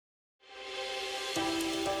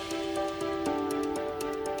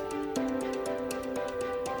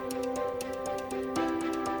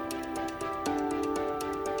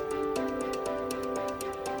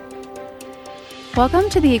Welcome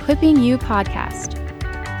to the Equipping You podcast,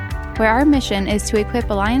 where our mission is to equip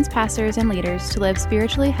Alliance pastors and leaders to live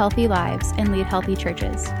spiritually healthy lives and lead healthy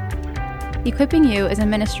churches. Equipping You is a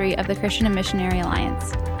ministry of the Christian and Missionary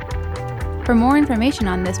Alliance. For more information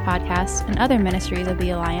on this podcast and other ministries of the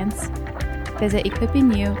Alliance, visit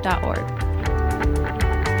equippingyou.org.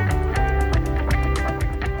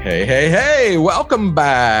 Hey, welcome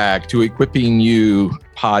back to Equipping You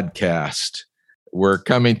podcast. We're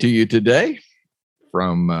coming to you today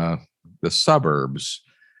from the suburbs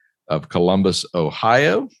of Columbus,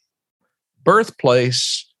 Ohio,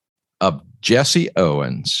 birthplace of Jesse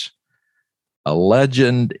Owens, a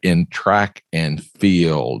legend in track and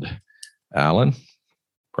field. Alan,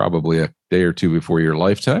 probably a day or two before your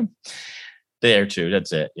lifetime. Day or two,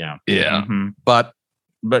 that's it. Yeah. Mm-hmm. But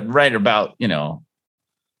right about,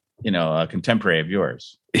 a contemporary of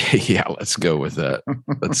yours. Yeah, let's go with that.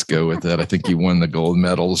 I think you won the gold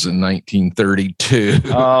medals in 1932.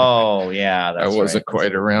 Oh, yeah. I wasn't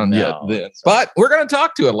quite around yet then. But we're going to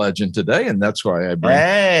talk to a legend today, and that's why I bring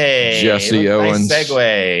Jesse Owens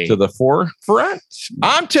segue to the forefront.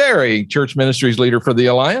 I'm Terry, Church Ministries Leader for the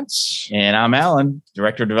Alliance. And I'm Alan,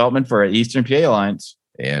 Director of Development for Eastern PA Alliance.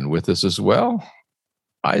 And with us as well,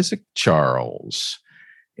 Isaac Charles.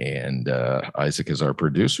 And Isaac is our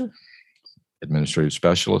producer, administrative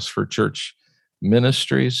specialist for Church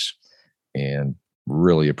Ministries, and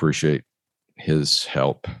really appreciate his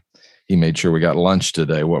help. He made sure we got lunch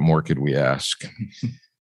today. What more could we ask?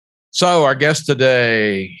 So our guest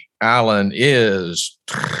today, Alan, is,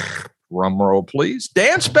 drum roll please,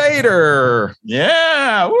 Dan Spader.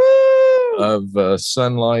 Yeah, woo! Of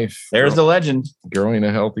Sun Life. There's the legend. Growing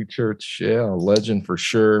a Healthy Church. Yeah, a legend for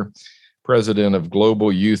sure. President of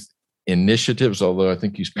Global Youth Initiatives, although I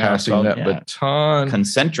think he's passing that baton.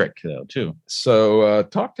 Concentric, though, too. So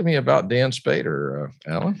talk to me about Dan Spader,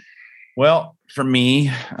 Alan. Well, for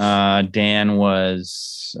me, Dan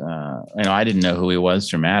was, I didn't know who he was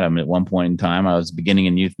from Adam at one point in time. I was beginning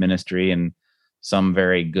in youth ministry, and some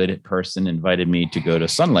very good person invited me to go to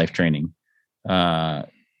Sun Life training.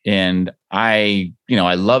 And I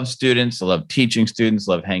love students. I love teaching students,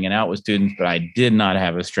 love hanging out with students, but I did not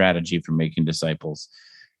have a strategy for making disciples.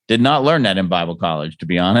 Did not learn that in Bible college, to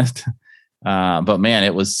be honest. But man,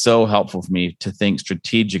 it was so helpful for me to think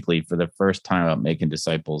strategically for the first time about making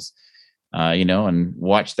disciples, and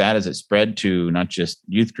watch that as it spread to not just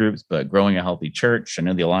youth groups, but growing a healthy church. I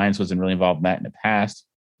know the Alliance wasn't really involved in that in the past.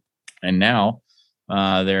 And now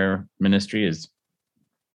their ministry is,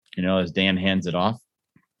 as Dan hands it off,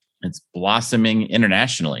 it's blossoming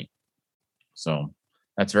internationally. So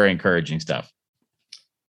that's very encouraging stuff.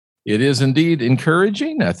 It is indeed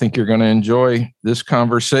encouraging. I think you're going to enjoy this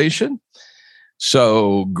conversation.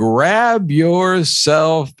 So grab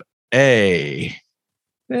yourself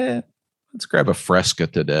let's grab a Fresca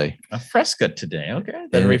today. A Fresca today. Okay.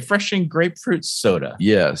 The refreshing grapefruit soda.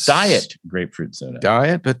 Yes. Diet grapefruit soda.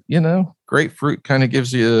 Diet, but grapefruit kind of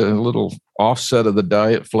gives you a little offset of the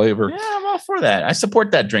diet flavor. Yeah, I'm all for that. I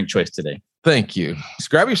support that drink choice today. Thank you. So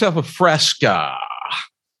grab yourself a Fresca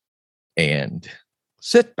and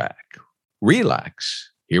sit back, relax.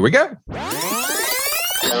 Here we go.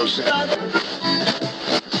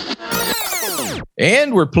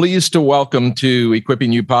 And we're pleased to welcome to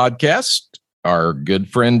Equipping You podcast our good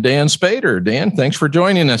friend Dan Spader. Dan, thanks for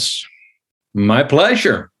joining us. My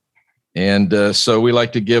pleasure. And so we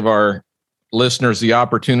like to give our listeners the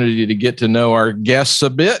opportunity to get to know our guests a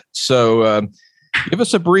bit. So give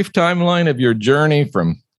us a brief timeline of your journey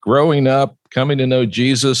from growing up, coming to know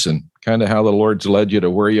Jesus, and kind of how the Lord's led you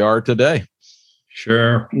to where you are today.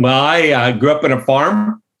 Sure. Well, I grew up in a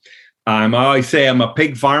farm. I always say I'm a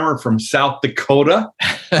pig farmer from South Dakota,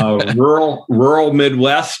 rural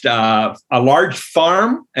Midwest, a large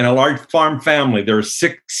farm and a large farm family. There are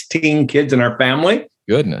 16 kids in our family.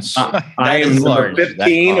 Goodness. I am number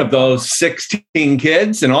 15 of those 16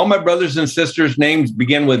 kids, and all my brothers and sisters' names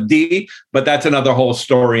begin with D, but that's another whole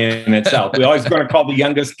story in itself. We always going to call the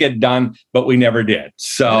youngest kid Don, but we never did.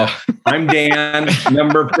 So I'm Dan,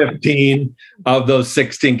 number 15 of those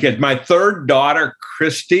 16 kids. My third daughter,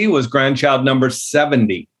 Christy, was grandchild number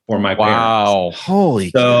 70 for my parents. Wow. Holy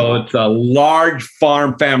So it's a large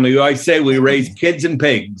farm family. I say we raise kids and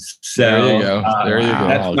pigs. So there you go.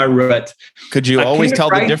 That's my root. Could you always tell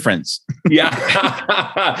the difference?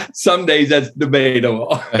 Yeah. Some days that's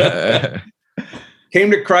debatable.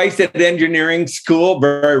 Came to Christ at engineering school,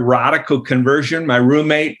 very radical conversion. My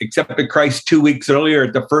roommate accepted Christ 2 weeks earlier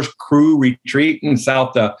at the first Cru retreat in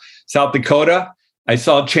South Dakota. I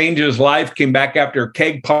saw change in his life, came back after a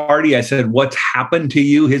keg party. I said, "What's happened to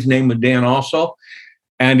you?" His name was Dan also.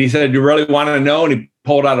 And he said, "Do you really want to know?" And he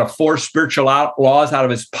pulled out 4 spiritual laws out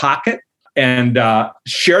of his pocket and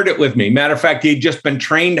shared it with me. Matter of fact, he'd just been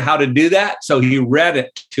trained how to do that. So he read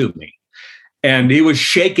it to me. And he was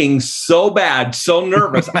shaking so bad, so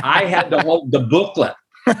nervous. I had to hold the booklet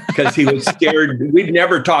because he was scared. We'd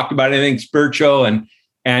never talked about anything spiritual.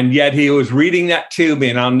 And yet he was reading that to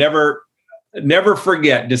me. And I'll never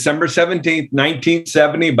forget December 17th,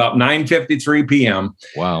 1970, about 9:53 p.m.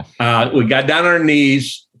 Wow. We got down on our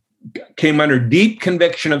knees, came under deep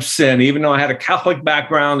conviction of sin. Even though I had a Catholic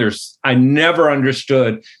background, I never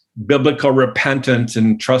understood biblical repentance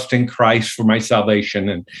and trusting Christ for my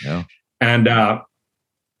salvation. And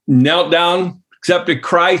knelt down, accepted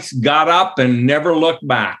Christ, got up, and never looked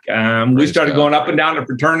back. We started going up and down the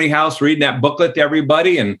fraternity house, reading that booklet to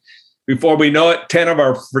everybody. And before we know it, 10 of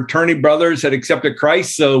our fraternity brothers had accepted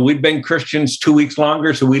Christ. So we'd been Christians 2 weeks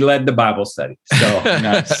longer. So we led the Bible study. So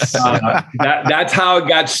that's how it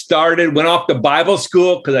got started. Went off to Bible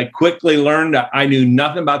school because I quickly learned that I knew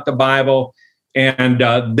nothing about the Bible. And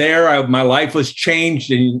my life was changed.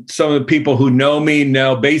 And some of the people who know me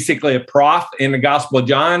know basically a prof in the Gospel of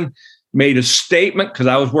John made a statement because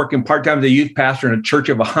I was working part-time as a youth pastor in a church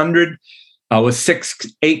of 100 with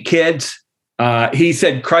 8 kids. He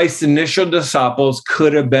said Christ's initial disciples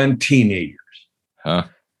could have been teenagers. Huh.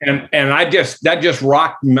 And that just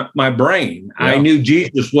rocked my brain. Yeah. I knew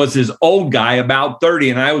Jesus was this old guy about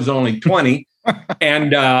 30 and I was only 20.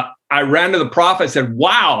 And I ran to the prophet and said,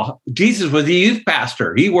 wow, Jesus was a youth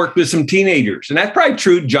pastor. He worked with some teenagers. And that's probably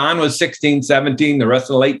true. John was 16, 17, the rest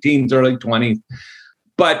of the late teens, early 20s.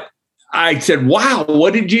 But I said, wow,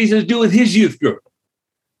 what did Jesus do with his youth group?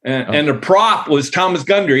 And the prof was Thomas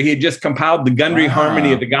Gundry. He had just compiled the Gundry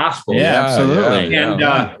Harmony of the Gospel. Yeah, absolutely.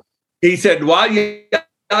 And he said, well,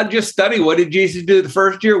 I'll just study what did Jesus do the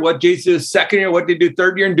first year, what Jesus did the second year, what did he do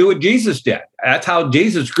third year, and do what Jesus did. That's how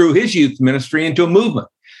Jesus grew his youth ministry into a movement.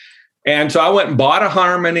 And so I went and bought a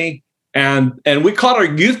harmony, and we called our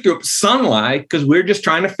youth group Sunlight because we were just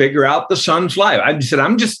trying to figure out the Son's life. I just said,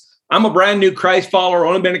 I'm a brand new Christ follower,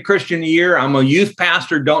 only been a Christian a year. I'm a youth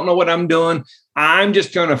pastor, don't know what I'm doing. I'm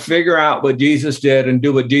just going to figure out what Jesus did and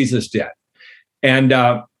do what Jesus did. And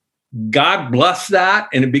God blessed that,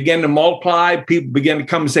 and it began to multiply. People began to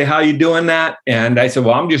come and say, how are you doing that? And I said,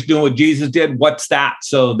 well, I'm just doing what Jesus did. What's that?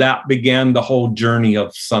 So that began the whole journey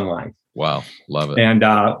of Sunlight. Wow. Love it. And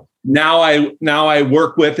now I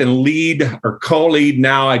work with and lead or co-lead.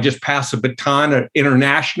 Now I just pass a baton, an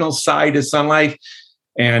international side of Sunlight.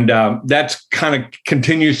 And that's kind of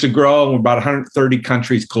continues to grow. We're about 130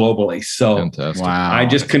 countries globally. So fantastic. Wow, I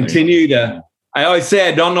just continue to, I always say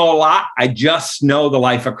I don't know a lot. I just know the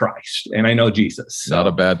life of Christ and I know Jesus. So. Not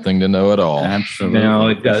a bad thing to know at all. Absolutely. No,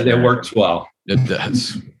 it does. It works well. It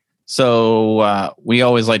does. So we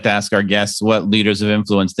always like to ask our guests what leaders have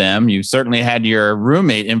influenced them. You certainly had your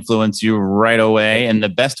roommate influence you right away in the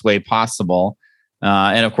best way possible.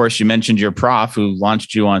 And of course, you mentioned your prof who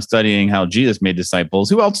launched you on studying how Jesus made disciples.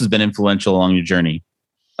 Who else has been influential along your journey?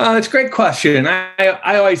 It's a great question.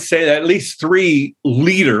 I always say that at least 3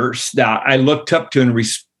 leaders that I looked up to and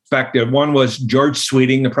respected. One was George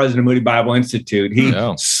Sweeting, the president of Moody Bible Institute. He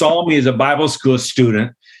saw me as a Bible school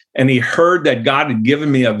student, and he heard that God had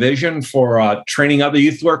given me a vision for training other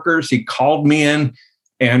youth workers. He called me in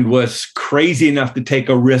and was crazy enough to take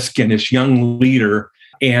a risk in this young leader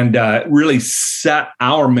and really set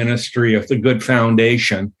our ministry of the good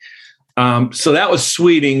foundation. So that was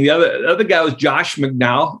Sweeting. The other guy was Josh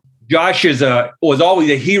McDowell. Josh was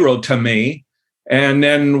always a hero to me. And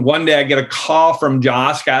then one day I get a call from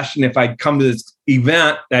Josh asking if I'd come to this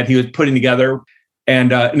event that he was putting together,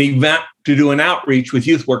 and an event to do an outreach with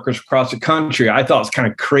youth workers across the country. I thought it was kind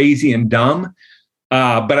of crazy and dumb,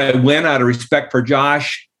 but I went out of respect for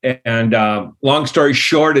Josh. And long story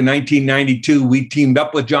short, in 1992, we teamed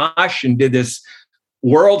up with Josh and did this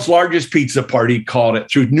world's largest pizza party, called it,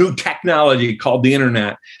 through new technology called the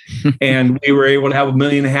internet. And we were able to have 1.5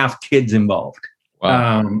 million kids involved.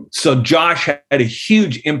 Wow. So Josh had a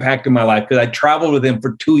huge impact in my life because I traveled with him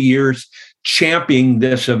for 2 years championing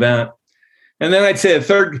this event. And then I'd say the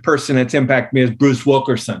third person that's impacted me is Bruce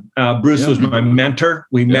Wilkerson. Bruce was my mentor.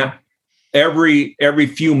 We met every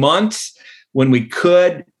few months when we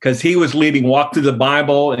could, because he was leading Walk Through the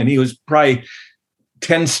Bible, and he was probably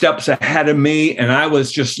 10 steps ahead of me. And I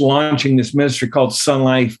was just launching this ministry called Sun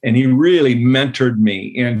Life. And he really mentored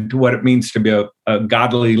me into what it means to be a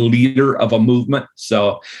godly leader of a movement.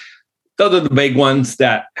 So those are the big ones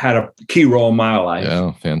that had a key role in my life.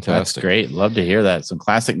 Yeah, fantastic. That's great. Love to hear that. Some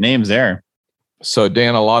classic names there. So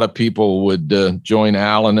Dan, a lot of people would join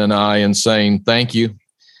Alan and I in saying thank you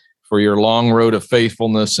for your long road of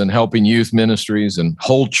faithfulness and helping youth ministries and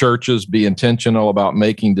whole churches be intentional about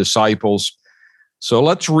making disciples. So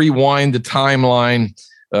let's rewind the timeline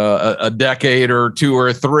a decade or two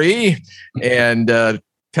or three, and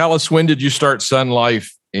tell us, when did you start Sun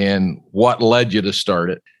Life and what led you to start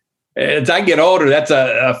it? As I get older, that's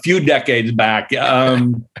a few decades back.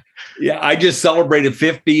 I just celebrated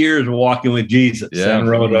 50 years of walking with Jesus, and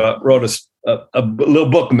wrote a little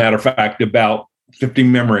book, matter of fact, about 50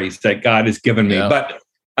 memories that God has given me. But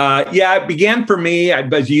it began for me. I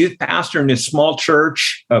was a youth pastor in this small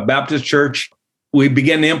church, a Baptist church. We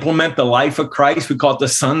began to implement the life of Christ. We call it the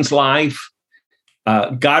Son's Life.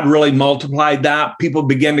 God really multiplied that. People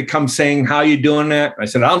began to come saying, "How you doing that?" I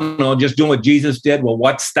said, "I don't know, just doing what Jesus did." "Well,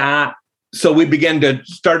 what's that?" So we began to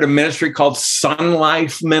start a ministry called Sun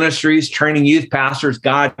Life Ministries, training youth pastors.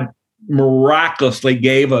 God miraculously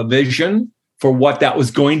gave a vision for what that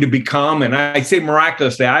was going to become. And I say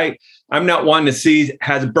miraculously, I'm not one to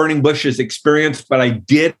has burning bushes experience, but I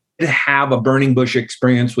did have a burning bush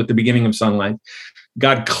experience with the beginning of Sun Life.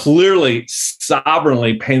 God clearly,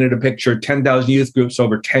 sovereignly painted a picture of 10,000 youth groups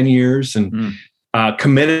over 10 years and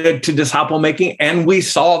committed to disciple making. And we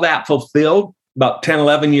saw that fulfilled about 10,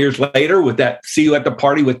 11 years later with that See You at the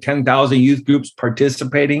Party with 10,000 youth groups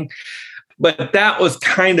participating. But that was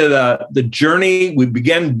kind of the journey. We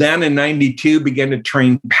began then in 92, began to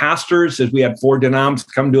train pastors as we had 4 denoms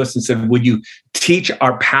come to us and said, "Would you teach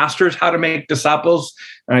our pastors how to make disciples?"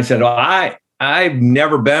 And I said, "Well, I've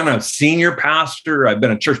never been a senior pastor. I've been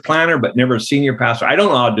a church planner, but never a senior pastor. I don't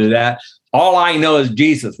know how to do that. All I know is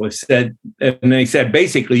Jesus." Was said, and they said,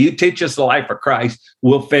 basically, "You teach us the life of Christ,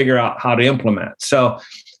 we'll figure out how to implement." So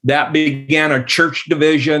that began our church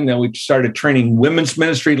division. Then we started training women's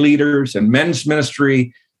ministry leaders and men's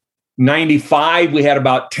ministry. 95, we had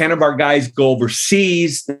about 10 of our guys go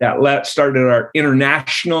overseas. That started our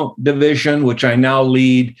international division, which I now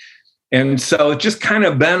lead. And so it's just kind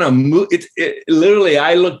of been literally,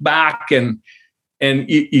 I look back and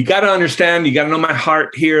you got to understand, you got to know my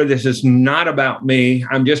heart here. This is not about me.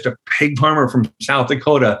 I'm just a pig farmer from South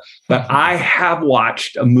Dakota, but I have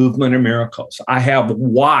watched a movement of miracles. I have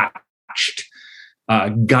watched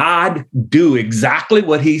God do exactly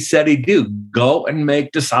what he said he'd do. Go and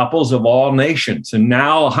make disciples of all nations. And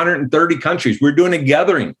now 130 countries. We're doing a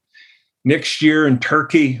gathering next year in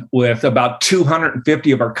Turkey with about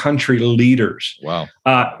 250 of our country leaders. Wow.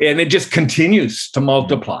 And it just continues to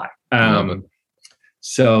multiply.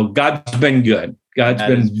 So God's been good. God's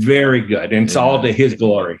been very good. And it's all to his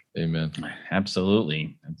glory. Amen.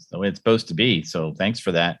 Absolutely. That's the way it's supposed to be. So thanks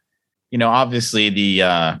for that. Obviously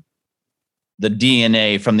the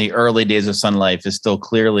DNA from the early days of Sun Life is still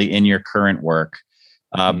clearly in your current work.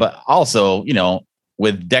 But also,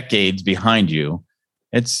 with decades behind you,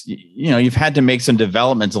 it's, you've had to make some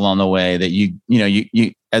developments along the way that you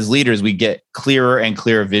as leaders, we get clearer and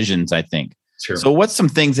clearer visions, I think. Sure. So what's some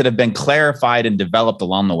things that have been clarified and developed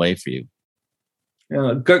along the way for you?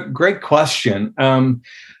 Great question.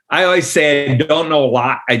 I always say I don't know a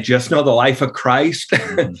lot. I just know the life of Christ.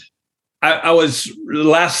 Mm-hmm. I was, the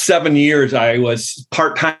last 7 years, I was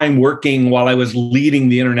part-time working while I was leading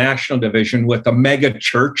the international division with a mega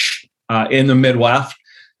church in the Midwest.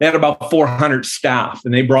 They had about 400 staff,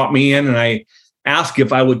 and they brought me in and I asked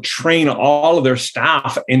if I would train all of their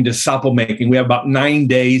staff in disciple making. We have about 9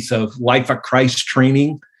 days of Life of Christ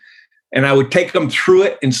training, and I would take them through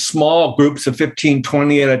it in small groups of 15,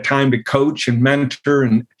 20 at a time to coach and mentor,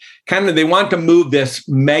 and kind of they want to move this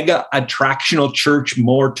mega attractional church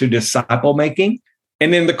more to disciple making.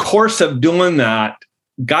 And in the course of doing that,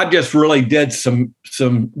 God just really did some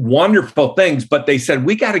wonderful things, but they said,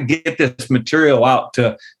 we got to get this material out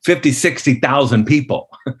to 50, 60,000 people.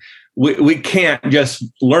 We can't just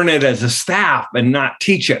learn it as a staff and not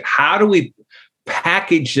teach it. How do we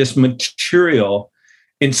package this material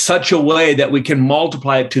in such a way that we can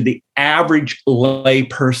multiply it to the average lay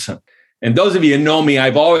person? And those of you who know me,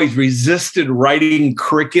 I've always resisted writing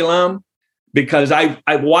curriculum because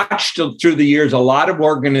I've watched through the years a lot of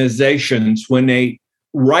organizations, when they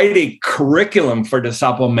write a curriculum for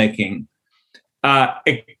disciple making,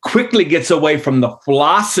 it quickly gets away from the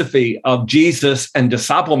philosophy of Jesus and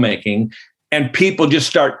disciple making, and people just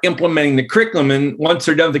start implementing the curriculum. And once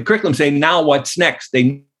they're done with the curriculum, say, now what's next?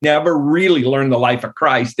 They never really learn the life of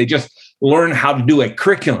Christ. They just learn how to do a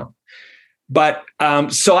curriculum. But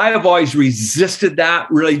so I have always resisted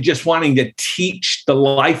that, really just wanting to teach the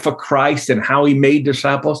life of Christ and how he made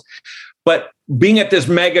disciples. But being at this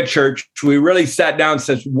mega church, we really sat down and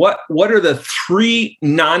said, what are the 3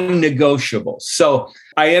 non-negotiables? So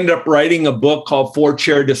I ended up writing a book called 4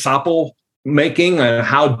 Chair Disciple Making, and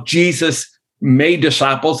how Jesus made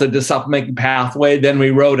disciples, a disciple-making pathway. Then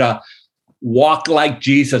we wrote a Walk Like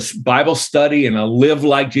Jesus Bible study and a Live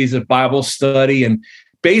Like Jesus Bible study. And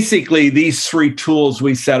basically these 3 tools,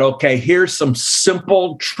 we said, okay, here's some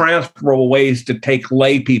simple transferable ways to take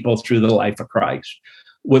lay people through the life of Christ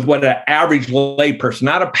with what an average lay person,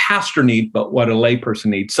 not a pastor needs, but what a lay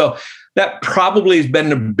person needs. So that probably has been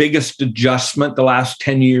the biggest adjustment the last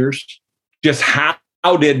 10 years. Just how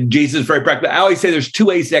did Jesus, very practical. I always say there's 2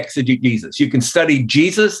 ways to exegete Jesus. You can study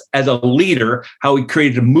Jesus as a leader, how he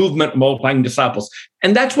created a movement, multiplying disciples.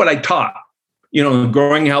 And that's what I taught,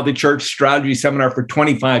 Growing Healthy Church Strategy Seminar for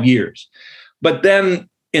 25 years. But then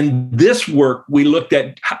in this work, we looked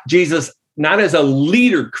at Jesus not as a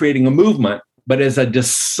leader creating a movement, but as a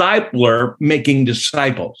discipler making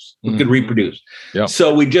disciples who could reproduce. Yep.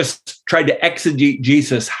 So we just tried to exegete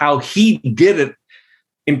Jesus, how he did it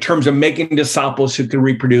in terms of making disciples who can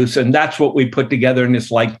reproduce. And that's what we put together in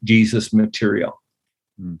this Like Jesus material.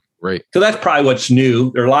 Right. So that's probably what's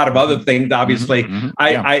new. There are a lot of other things, obviously.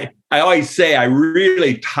 I always say I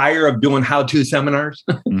really tire of doing how-to seminars,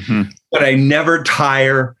 but I never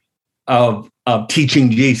tire of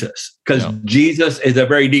teaching Jesus, because Jesus is a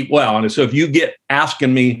very deep well. And so if you get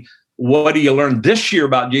asking me, what do you learn this year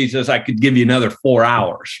about Jesus? I could give you another 4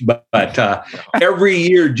 hours, but every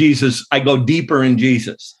year, Jesus, I go deeper in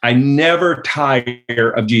Jesus. I never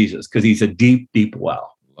tire of Jesus because he's a deep, deep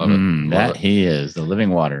well. Love it. That he is the living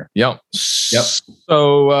water. Yep.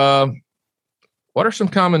 So, what are some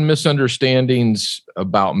common misunderstandings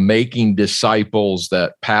about making disciples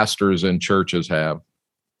that pastors and churches have?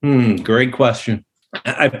 Great question.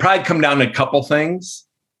 I'd probably come down to a couple things.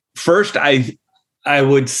 First, I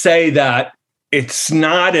would say that it's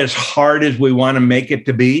not as hard as we want to make it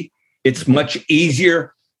to be. It's much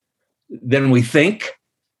easier than we think.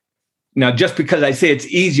 Now, just because I say it's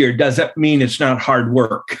easier doesn't mean it's not hard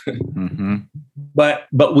work.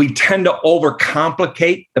 But we tend to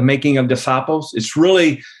overcomplicate the making of disciples. It's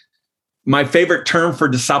really, my favorite term for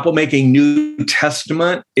disciple making New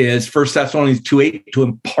Testament is 1 Thessalonians 2:8, to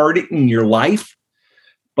impart it in your life.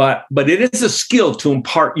 But it is a skill to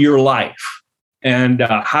impart your life. And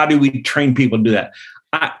how do we train people to do that?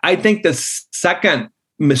 I think the second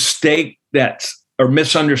mistake or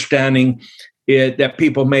misunderstanding that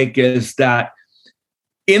people make is that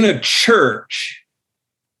in a church,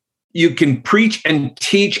 you can preach and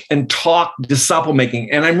teach and talk disciple making.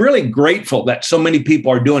 And I'm really grateful that so many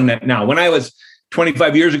people are doing that now. When I was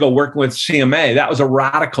 25 years ago working with CMA, that was a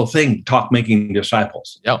radical thing, talk making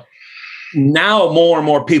disciples. Yep. Now more and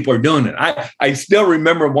more people are doing it. I still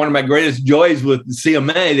remember one of my greatest joys with the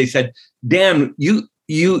CMA. They said, Dan, you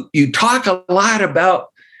talk a lot about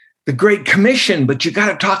the Great Commission, but you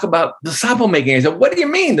got to talk about disciple making. I said, what do you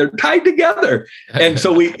mean? They're tied together. And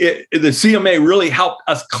so the CMA really helped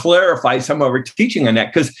us clarify some of our teaching on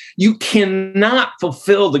that, because you cannot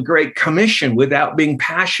fulfill the Great Commission without being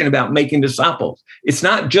passionate about making disciples. It's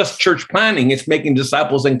not just church planning, it's making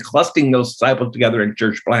disciples and clustering those disciples together in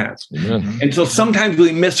church plants. And so sometimes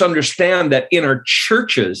we misunderstand that in our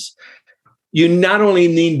churches, you not only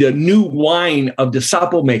need the new wine of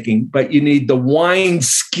disciple making, but you need the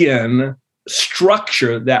wineskin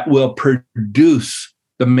structure that will produce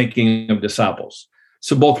the making of disciples.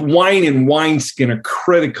 So both wine and wineskin are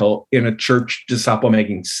critical in a church disciple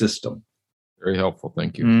making system. Very helpful.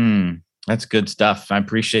 Thank you. That's good stuff. I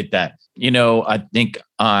appreciate that. I think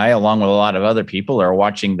along with a lot of other people, are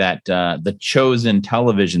watching that The Chosen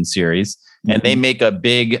television series, and they make a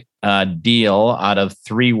big deal out of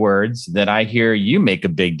 3 words that I hear you make a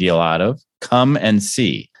big deal out of: come and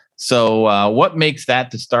see. So what makes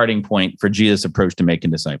that the starting point for Jesus' approach to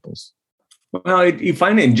making disciples? Well, you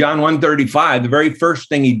find it in John 1:35, the very first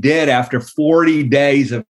thing he did after 40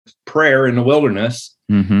 days of prayer in the wilderness.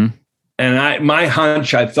 And my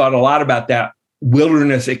hunch, I've thought a lot about that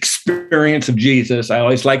wilderness experience of Jesus. I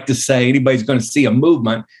always like to say anybody's going to see a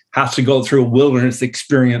movement has to go through a wilderness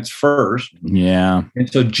experience first. Yeah.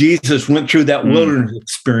 And so Jesus went through that wilderness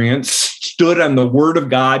experience, stood on the word of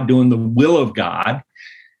God, doing the will of God,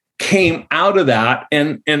 came out of that.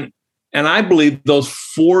 And I believe those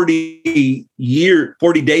 40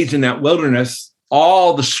 days in that wilderness,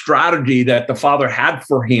 all the strategy that the Father had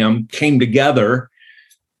for him came together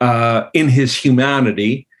in his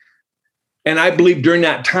humanity. And I believe during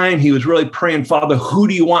that time, he was really praying, Father, who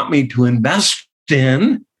do you want me to invest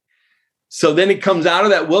in? So then he comes out of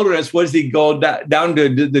that wilderness. What does he go down to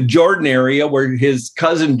the Jordan area where his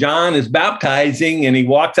cousin John is baptizing, and he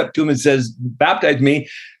walks up to him and says, baptize me.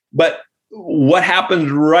 But what happens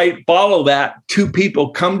right follow that? 2 people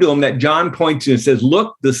come to him that John points to and says,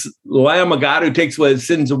 look, this Lamb of God who takes away the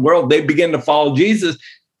sins of the world. They begin to follow Jesus.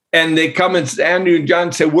 And they come and Andrew and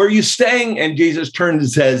John say, where are you staying? And Jesus turns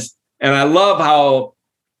and says, and I love how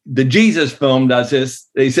the Jesus film does this.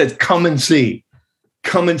 He says, come and see.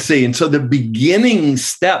 Come and see. And so the beginning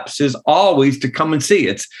steps is always to come and see.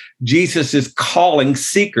 It's Jesus is calling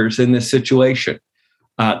seekers in this situation.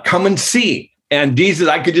 Come and see. And Jesus,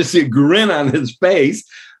 I could just see a grin on his face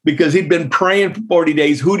because he'd been praying for 40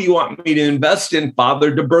 days. Who do you want me to invest in,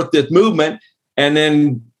 Father, to birth this movement? And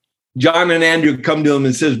then John and Andrew come to him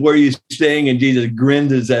and says, where are you staying? And Jesus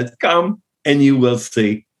grins and says, come and you will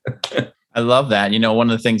see. I love that. One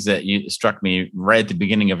of the things that struck me right at the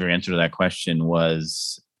beginning of your answer to that question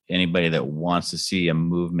was anybody that wants to see a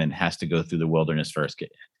movement has to go through the wilderness first. Can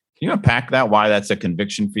you unpack that, why that's a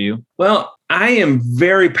conviction for you? Well, I am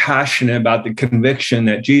very passionate about the conviction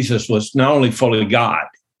that Jesus was not only fully God,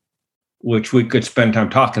 which we could spend time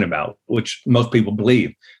talking about, which most people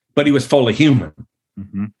believe, but he was fully human.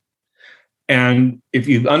 Mm-hmm. And if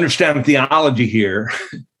you understand theology here,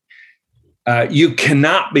 you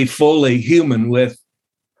cannot be fully human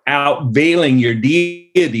without veiling your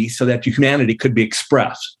deity so that your humanity could be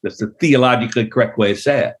expressed. That's the theologically correct way to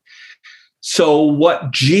say it. So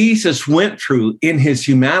what Jesus went through in his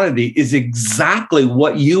humanity is exactly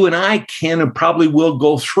what you and I can and probably will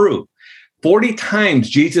go through. 40 times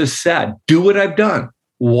Jesus said, do what I've done,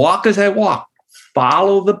 walk as I walk,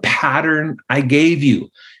 follow the pattern I gave you.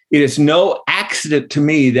 It is no accident to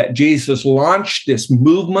me that Jesus launched this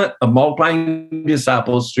movement of multiplying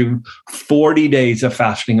disciples through 40 days of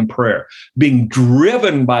fasting and prayer, being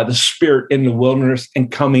driven by the Spirit in the wilderness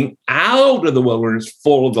and coming out of the wilderness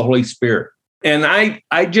full of the Holy Spirit. And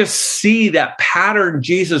I just see that pattern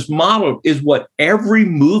Jesus modeled is what every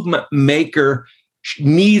movement maker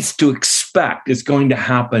needs to expect is going to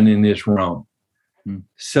happen in this realm.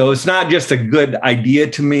 So it's not just a good idea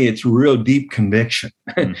to me, it's real deep conviction.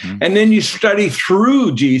 Mm-hmm. And then you study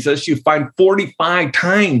through Jesus, you find 45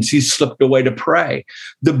 times he slipped away to pray.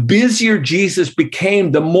 The busier Jesus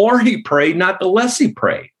became, the more he prayed, not the less he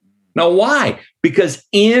prayed. Now, why? Because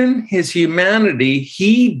in his humanity,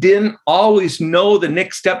 he didn't always know the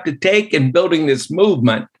next step to take in building this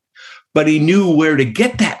movement, but he knew where to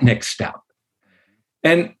get that next step.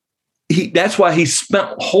 And that's why he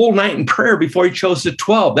spent a whole night in prayer before he chose the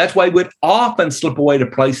 12. That's why he would often slip away to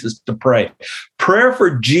places to pray. Prayer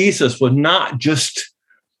for Jesus was not just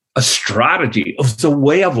a strategy. It was a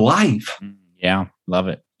way of life. Yeah, love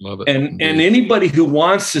it. Love it. And anybody who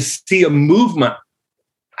wants to see a movement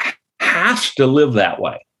has to live that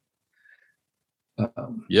way.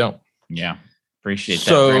 Yeah. Appreciate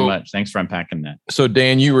that very much. Thanks for unpacking that. So,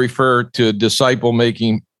 Dan, you refer to a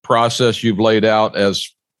disciple-making process you've laid out as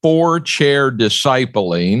 4-chair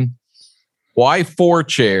discipling. Why 4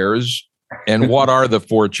 chairs? And what are the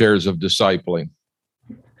 4 chairs of discipling?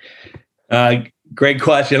 Great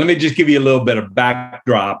question. Let me just give you a little bit of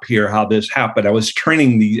backdrop here, how this happened. I was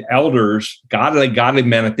training the elders, godly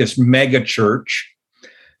men at this mega church.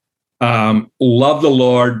 Love the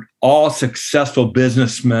Lord, all successful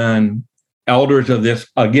businessmen, elders of this,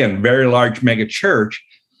 again, very large mega church.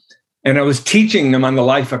 And I was teaching them on the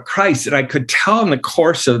life of Christ. And I could tell in the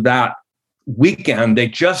course of that weekend, they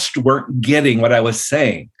just weren't getting what I was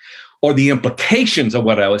saying or the implications of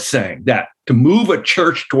what I was saying, that to move a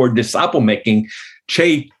church toward disciple making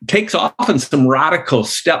takes often some radical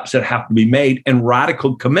steps that have to be made and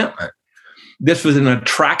radical commitment. This was an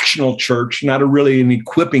attractional church, not really an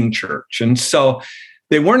equipping church. And so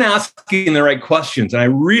they weren't asking the right questions. And I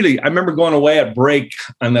remember going away at break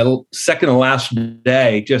on the second to last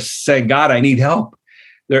day, just saying, God, I need help.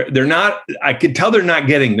 They're not, I could tell they're not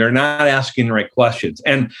asking the right questions.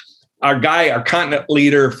 And our continent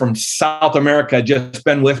leader from South America, just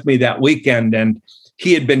been with me that weekend, and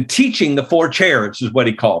he had been teaching the 4 chairs, is what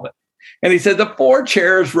he called it. And he said, the 4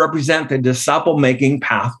 chairs represent the disciple-making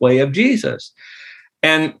pathway of Jesus.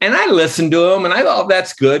 And I listened to him and I thought,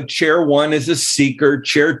 that's good. Chair 1 is a seeker.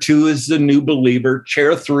 Chair 2 is the new believer.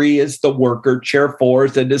 Chair 3 is the worker. Chair 4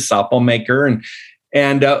 is the disciple maker.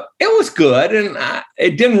 And it was good. And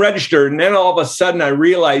it didn't register. And then all of a sudden I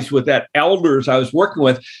realized with that elders I was working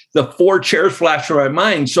with, the 4 chairs flashed through my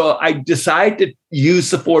mind. So I decided to use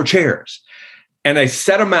the 4 chairs. And I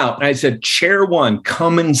set them out. And I said, chair 1,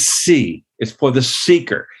 come and see, is for the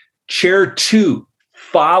seeker. Chair 2,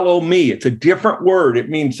 follow me. It's a different word. It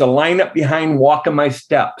means to line up behind, walk in my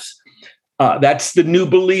steps. That's the new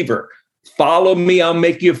believer. Follow me, I'll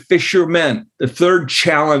make you fishermen. The 3rd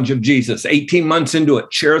challenge of Jesus, 18 months into it.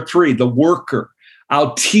 Chair 3, the worker.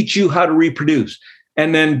 I'll teach you how to reproduce.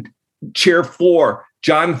 And then chair 4,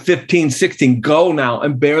 John 15:16, go now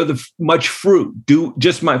and bear the much fruit. Do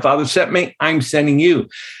just my Father sent me, I'm sending you.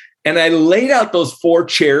 And I laid out those 4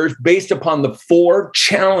 chairs based upon the 4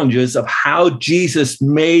 challenges of how Jesus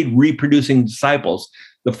made reproducing disciples.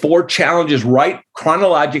 The 4 challenges right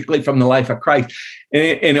chronologically from the life of Christ.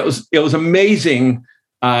 And it was amazing,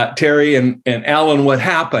 Terry and Alan, what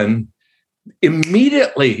happened.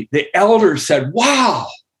 Immediately, the elders said, wow,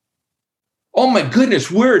 oh my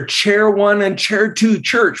goodness, we're a chair 1 and chair 2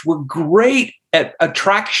 church. We're great at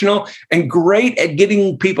attractional and great at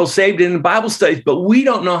getting people saved in Bible studies, but we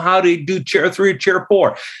don't know how to do chair 3 or chair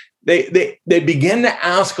 4. They begin to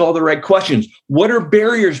ask all the right questions. What are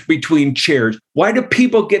barriers between chairs? Why do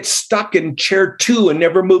people get stuck in chair 2 and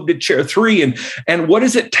never move to chair 3? And what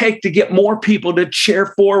does it take to get more people to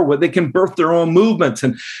chair 4 where they can birth their own movements?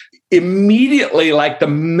 And immediately, like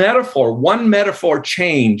one metaphor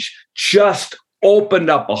change just opened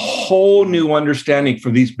up a whole new understanding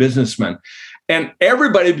for these businessmen. And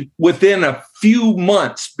everybody within a few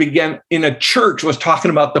months in a church was talking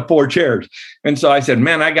about the 4 chairs. And so I said,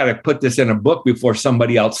 man, I got to put this in a book before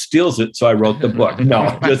somebody else steals it. So I wrote the book.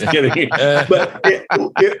 No, just kidding. But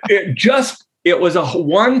it was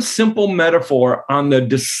one simple metaphor on the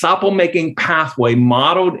disciple-making pathway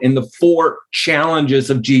modeled in the 4 challenges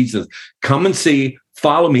of Jesus. Come and see,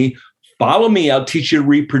 follow me, I'll teach you to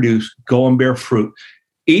reproduce, go and bear fruit.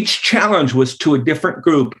 Each challenge was to a different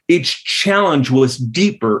group. Each challenge was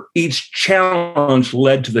deeper. Each challenge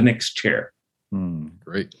led to the next chair.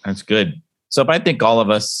 Great. That's good. So if I think all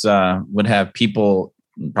of us would have people,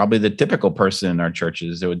 probably the typical person in our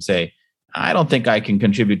churches that would say, I don't think I can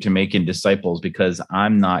contribute to making disciples because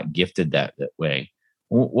I'm not gifted that way.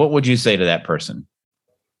 What would you say to that person?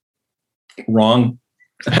 Wrong.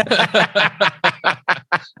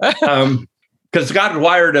 Because God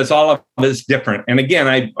wired us all of us different. And again,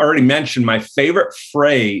 I already mentioned my favorite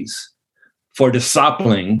phrase for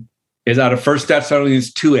discipling is out of 1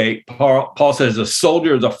 Thessalonians 2:8. Paul says, a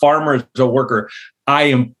soldier, as a farmer, as a worker, I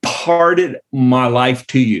imparted my life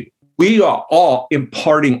to you. We are all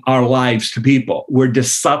imparting our lives to people. We're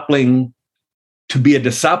discipling to be a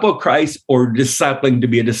disciple of Christ or discipling to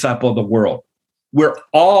be a disciple of the world. We're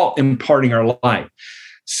all imparting our life.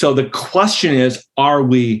 So the question is, are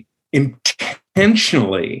we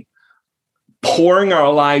intentionally pouring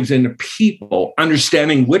our lives into people,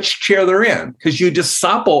 understanding which chair they're in? Because you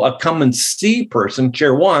disciple a come and see person,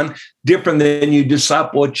 chair 1, different than you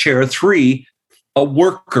disciple a chair 3, a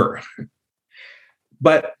worker.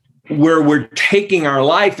 But where we're taking our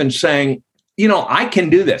life and saying, I can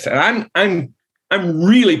do this. And I'm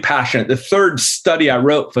really passionate. The 3rd study I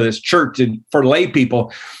wrote for this church and for lay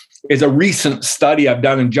people is a recent study I've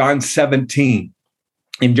done in John 17.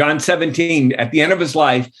 In John 17, at the end of his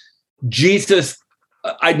life, Jesus,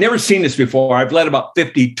 I'd never seen this before. I've led about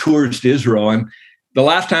 50 tours to Israel. And the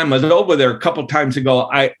last time I was over there a couple of times ago,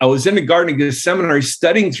 I was in the Garden of Gethsemane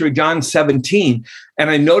studying through John 17.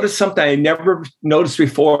 And I noticed something I never noticed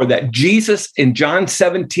before, that Jesus in John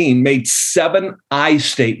 17 made 7 I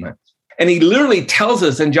statements. And he literally tells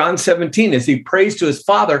us in John 17, as he prays to his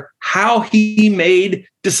Father, how he made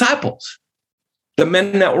disciples. The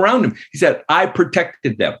men that were around him. He said, I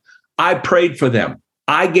protected them. I prayed for them.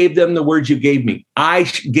 I gave them the words you gave me. I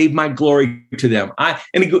gave my glory to them.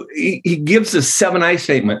 He gives us 7 I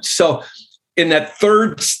statements. So in that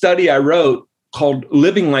 3rd study I wrote called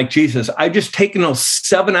Living Like Jesus, I've just taken those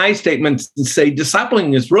 7 I statements and say,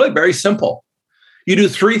 discipling is really very simple. You do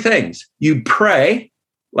 3 things. You pray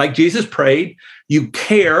like Jesus prayed. You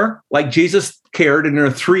care like Jesus cared. And there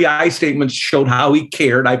are 3 I statements showed how he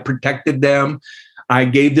cared. I protected them. I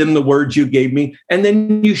gave them the words you gave me. And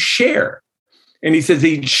then you share. And he says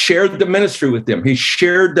he shared the ministry with them. He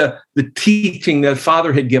shared the teaching that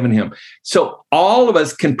Father had given him. So all of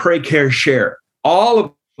us can pray, care, share. All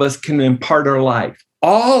of us can impart our life.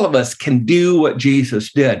 All of us can do what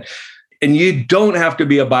Jesus did. And you don't have to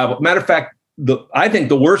be a Bible. Matter of fact, I think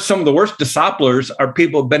some of the worst disciplers are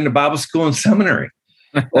people who've been to Bible school and seminary.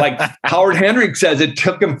 Like Howard Hendricks says, it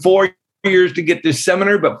took him 4 years to get this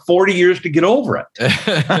seminary, but 40 years to get over it.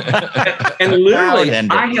 And literally,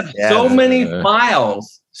 I have so many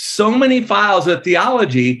files of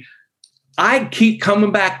theology. I keep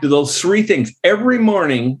coming back to those 3 things. Every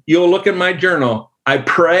morning, you'll look at my journal. I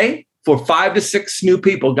pray for 5 to 6 new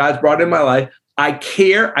people God's brought in my life. I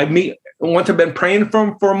care. I meet once I've been praying for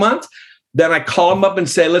them for a month. Then I call them up and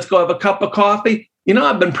say, let's go have a cup of coffee.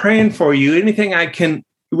 I've been praying for you. Anything I can,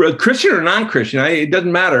 Christian or non-Christian, it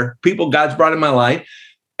doesn't matter. People God's brought in my life.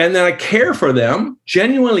 And then I care for them,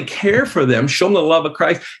 genuinely care for them, show them the love of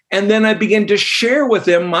Christ. And then I begin to share with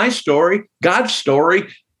them my story, God's story,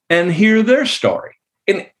 and hear their story.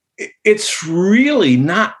 And it's really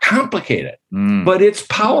not complicated, but it's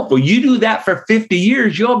powerful. You do that for 50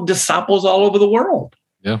 years, you'll have disciples all over the world.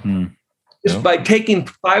 Yeah. Just by taking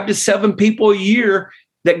 5 to 7 people a year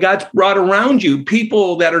that God's brought around you,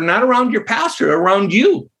 people that are not around your pastor, around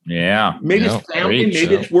you. Yeah. Maybe it's family,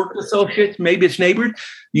 maybe it's work associates, maybe it's neighbors.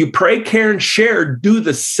 You pray, care, and share, do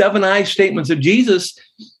the 7 I statements of Jesus,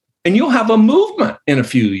 and you'll have a movement in a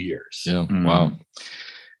few years. Yeah. Wow.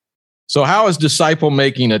 So how is disciple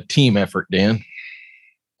making a team effort, Dan?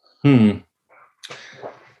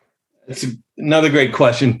 That's another great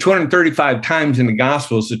question. 235 times in the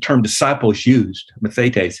Gospels, the term disciple is used,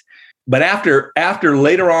 mathetes. But after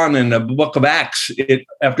later on in the book of Acts,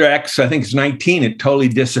 after Acts, I think it's 19, it totally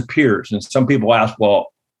disappears. And some people ask,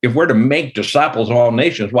 well, if we're to make disciples of all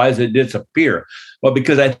nations, why does it disappear? Well,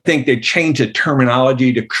 because I think they changed the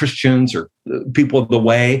terminology to Christians or people of the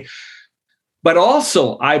way. But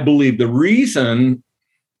also, I believe the reason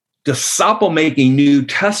disciple-making New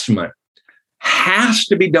Testament has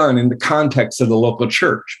to be done in the context of the local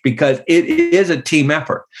church, because it is a team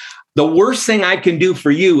effort. The worst thing I can do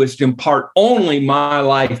for you is to impart only my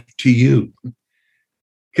life to you,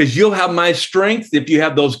 because you'll have my strength if you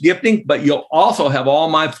have those giftings, but you'll also have all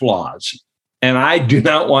my flaws. And I do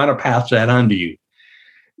not want to pass that on to you.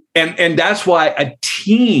 And that's why a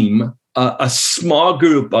team, a small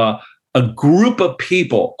group, a group of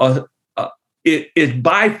people, it is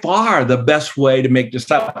by far the best way to make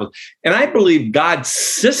disciples. And I believe God's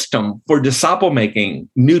system for disciple making,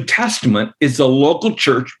 New Testament, is the local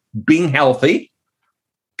church being healthy,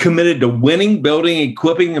 committed to winning, building,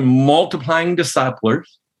 equipping, and multiplying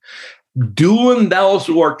disciplers, doing those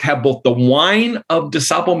work, have both the wine of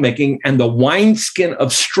disciple making and the wineskin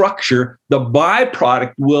of structure. The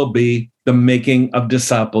byproduct will be the making of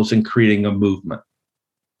disciples and creating a movement.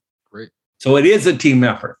 Great. So it is a team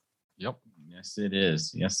effort. Yep. Yes, it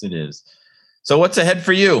is. Yes, it is. So what's ahead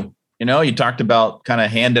for you? You talked about kind of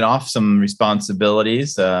handing off some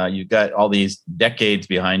responsibilities. You've got all these decades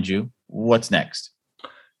behind you. What's next?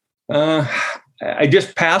 I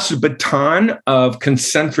just passed the baton of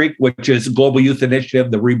Concentric, which is a global youth initiative,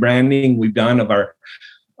 the rebranding we've done of our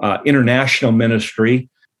international ministry.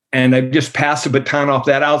 And I just passed the baton off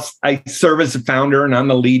that. I serve as the founder and I'm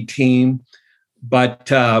the lead team.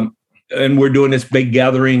 But and we're doing this big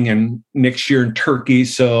gathering and next year in Turkey.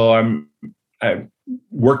 So I'm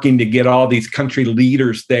working to get all these country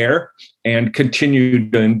leaders there and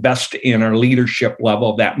continue to invest in our leadership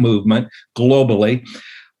level of that movement globally.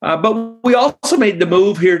 But we also made the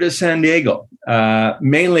move here to San Diego,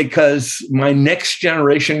 mainly because my next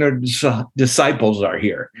generation of disciples are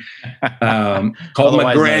here. Called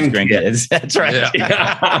my grandkids. That's right.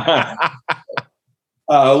 Yeah.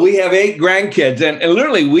 We have 8 grandkids, and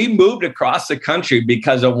literally we moved across the country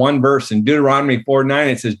because of one verse in Deuteronomy 4:9.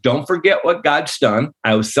 It says, "Don't forget what God's done."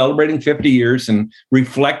 I was celebrating 50 years and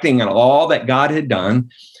reflecting on all that God had done.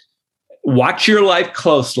 Watch your life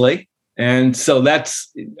closely. And so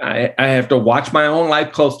I have to watch my own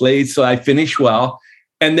life closely so I finish well.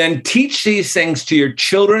 And then teach these things to your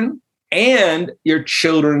children and your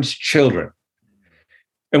children's children.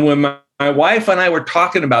 And when my wife and I were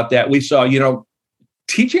talking about that, we saw,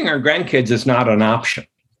 teaching our grandkids is not an option.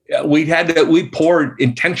 We poured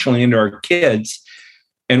intentionally into our kids,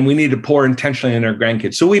 and we need to pour intentionally into our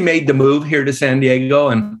grandkids. So we made the move here to San Diego,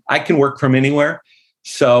 and I can work from anywhere.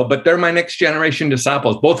 So, but they're my next generation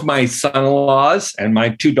disciples. Both my son-in-laws and my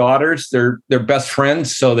 2 daughters, they're best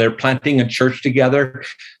friends. So they're planting a church together.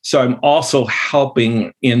 So I'm also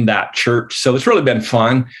helping in that church. So it's really been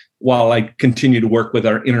fun while I continue to work with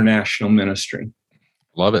our international ministry.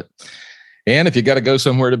 Love it. And if you got to go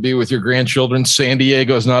somewhere to be with your grandchildren, San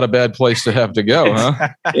Diego is not a bad place to have to go, huh?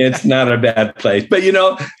 It's not a bad place. But,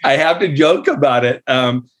 I have to joke about it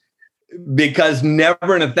because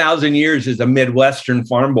never in 1,000 years as a Midwestern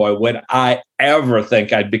farm boy would I ever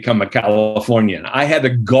think I'd become a Californian. I had to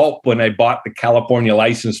gulp when I bought the California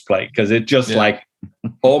license plate because it just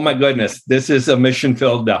oh, my goodness, this is a mission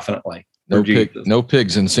field, definitely. No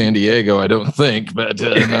pigs in San Diego, I don't think, but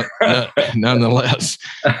nonetheless.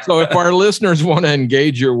 So if our listeners want to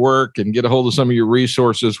engage your work and get a hold of some of your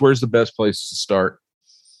resources, where's the best place to start?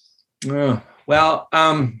 Well,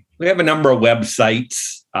 we have a number of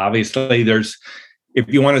websites. Obviously, if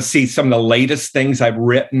you want to see some of the latest things I've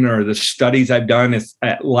written or the studies I've done, it's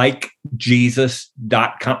at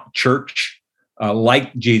likejesus.com church.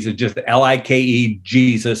 Like Jesus, just LIKE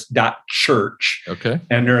Jesus.church. Okay.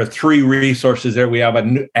 And there are 3 resources there. We have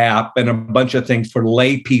an app and a bunch of things for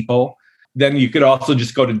lay people. Then you could also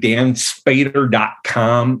just go to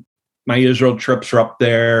danspader.com. My Israel trips are up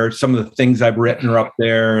there. Some of the things I've written are up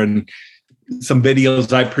there. And some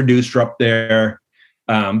videos I produced are up there.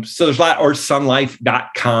 So there's a lot, or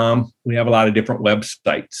sunlife.com. We have a lot of different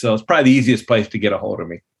websites. So it's probably the easiest place to get a hold of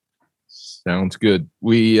me. Sounds good.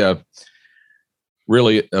 We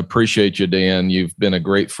really appreciate you, Dan. You've been a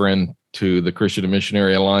great friend to the Christian and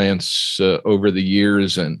Missionary Alliance over the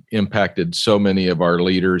years and impacted so many of our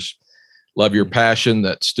leaders. Love your passion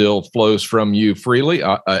that still flows from you freely,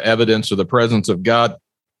 evidence of the presence of God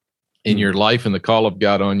in your life and the call of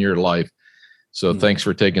God on your life. So thanks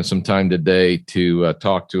for taking some time today to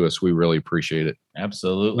talk to us. We really appreciate it.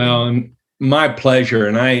 Absolutely. Well, my pleasure.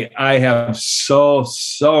 And I have so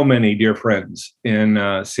many dear friends in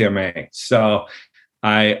CMA. So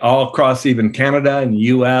all across even Canada and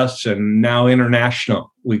US and now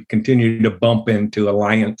international, we continue to bump into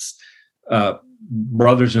Alliance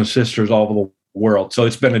brothers and sisters all over the world. So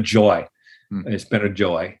it's been a joy. It's been a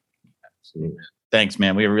joy. Absolutely. Thanks,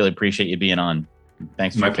 man. We really appreciate you being on.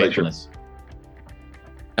 Thanks for your faithfulness.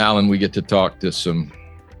 Alan, we get to talk to some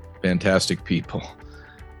fantastic people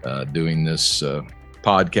doing this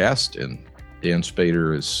podcast, and Dan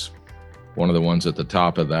Spader is one of the ones at the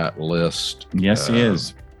top of that list. Yes, he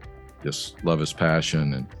is. Just love his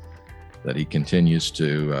passion and that he continues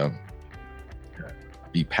to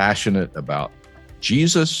be passionate about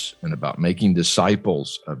Jesus and about making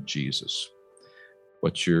disciples of Jesus.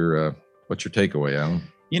 What's your takeaway, Alan?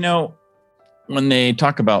 You know, when they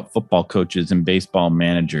talk about football coaches and baseball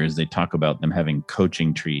managers, they talk about them having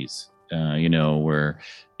coaching trees. Where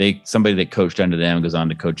somebody that coached under them goes on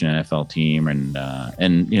to coach an NFL team, and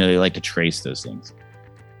they like to trace those things.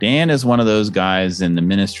 Dan is one of those guys in the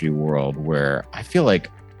ministry world where I feel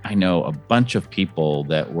like I know a bunch of people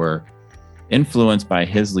that were influenced by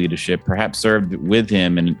his leadership, perhaps served with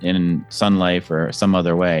him in Sun Life or some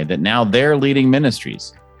other way, that now they're leading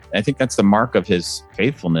ministries. I think that's the mark of his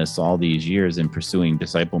faithfulness all these years in pursuing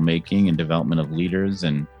disciple making and development of leaders.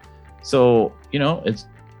 And so, it's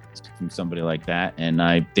from somebody like that. And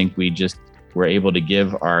I think we just were able to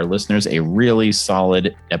give our listeners a really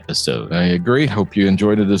solid episode. I agree. Hope you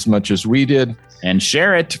enjoyed it as much as we did. And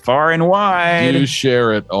share it far and wide. Do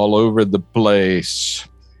share it all over the place.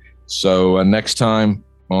 So next time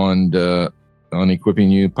on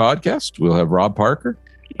Equipping You podcast, we'll have Rob Parker,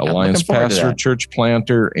 Alliance pastor, church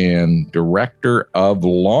planter, and director of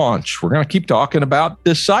launch. We're going to keep talking about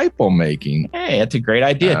disciple making. Hey, that's a great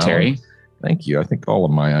idea, Terry. Thank you. I think all of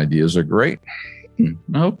my ideas are great.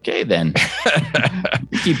 Okay, then.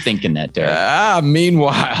 Keep thinking that, Terry.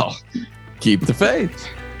 Meanwhile, keep the faith.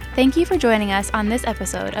 Thank you for joining us on this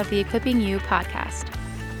episode of the Equipping You podcast.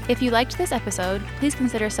 If you liked this episode, please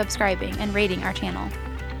consider subscribing and rating our channel.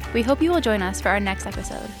 We hope you will join us for our next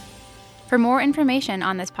episode. For more information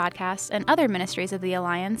on this podcast and other ministries of the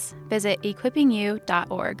Alliance, visit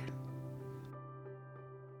equippingyou.org.